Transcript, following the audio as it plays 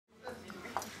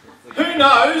Who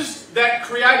knows that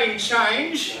creating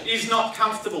change is not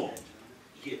comfortable?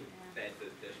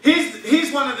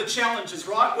 Here's one of the challenges,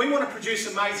 right? We want to produce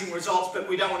amazing results, but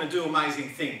we don't want to do amazing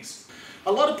things.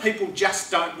 A lot of people just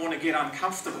don't want to get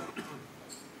uncomfortable.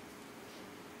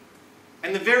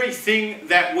 And the very thing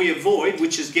that we avoid,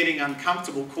 which is getting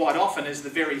uncomfortable quite often, is the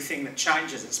very thing that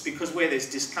changes us, because where there's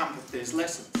discomfort, there's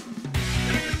lessons.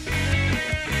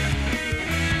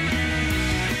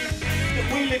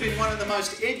 We live in one of the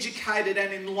most educated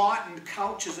and enlightened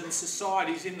cultures and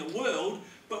societies in the world,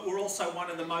 but we're also one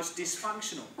of the most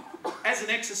dysfunctional. As an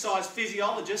exercise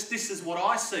physiologist, this is what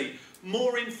I see.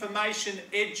 More information,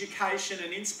 education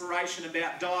and inspiration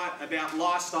about diet, about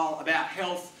lifestyle, about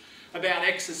health, about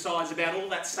exercise, about all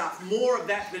that stuff. More of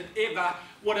that than ever.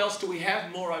 What else do we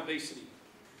have? More obesity.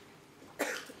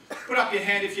 Put up your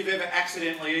hand if you've ever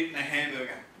accidentally eaten a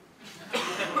hamburger.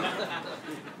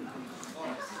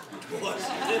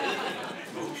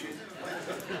 Bullshit.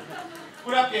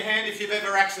 Put up your hand if you've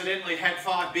ever accidentally had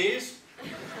 5 beers.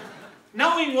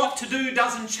 Knowing what to do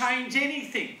doesn't change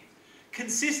anything.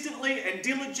 Consistently and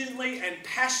diligently and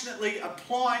passionately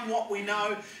applying what we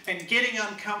know and getting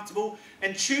uncomfortable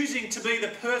and choosing to be the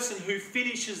person who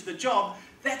finishes the job,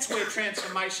 that's where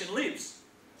transformation lives.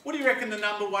 What do you reckon the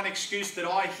 #1 excuse that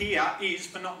I hear is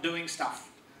for not doing stuff?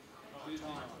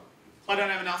 I don't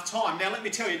have enough time. Now let me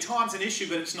tell you, time's an issue,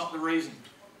 but it's not the reason.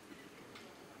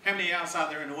 How many hours are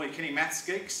there in a week? Any maths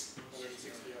geeks?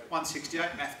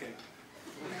 168, math geek.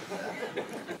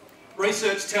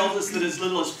 Research tells us that as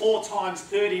little as 4 times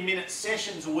 30-minute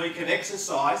sessions a week of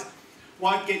exercise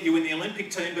won't get you in the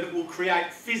Olympic team, but it will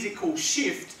create physical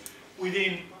shift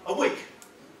within a week.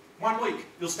 1 week.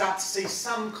 You'll start to see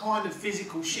some kind of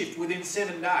physical shift within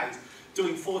 7 days,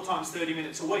 doing 4 times 30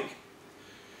 minutes a week.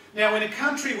 Now, in a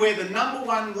country where the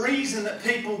 #1 reason that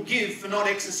people give for not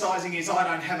exercising is I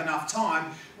don't have enough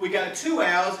time, we go 2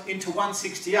 hours into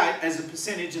 168 as a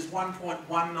percentage as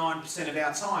 1.19% of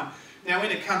our time. Now,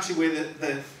 in a country where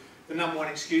the #1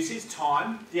 excuse is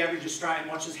time, the average Australian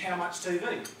watches how much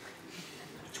TV?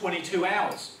 22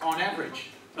 hours on average.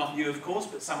 Not you, of course,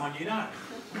 but someone you know.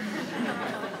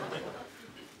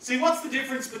 See, what's the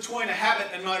difference between a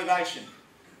habit and motivation?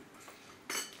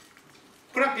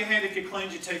 Put up your hand if you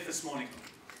cleaned your teeth this morning.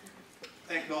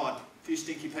 Thank God. A few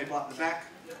stinky people up the back.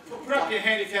 Put up your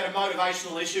hand if you had a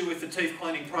motivational issue with the teeth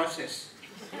cleaning process.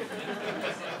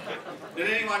 Did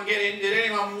anyone get in? Did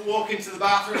anyone walk into the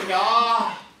bathroom and go,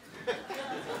 oh,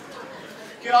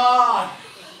 God.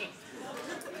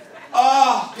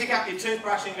 Oh, pick up your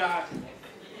toothbrush and go,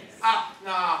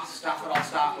 nah, stuff it, I'll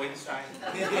start Wednesday.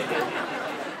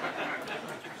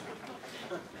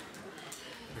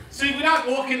 See, we don't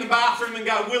walk in the bathroom and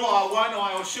go, will I, won't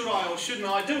I, or should I, or shouldn't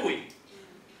I, do we?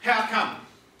 How come?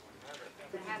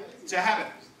 It's a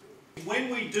habit. When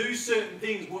we do certain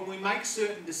things, when we make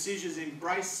certain decisions,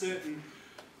 embrace certain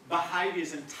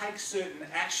behaviours and take certain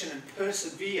action and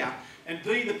persevere and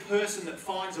be the person that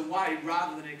finds a way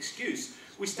rather than an excuse,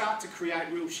 we start to create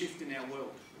real shift in our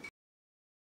world.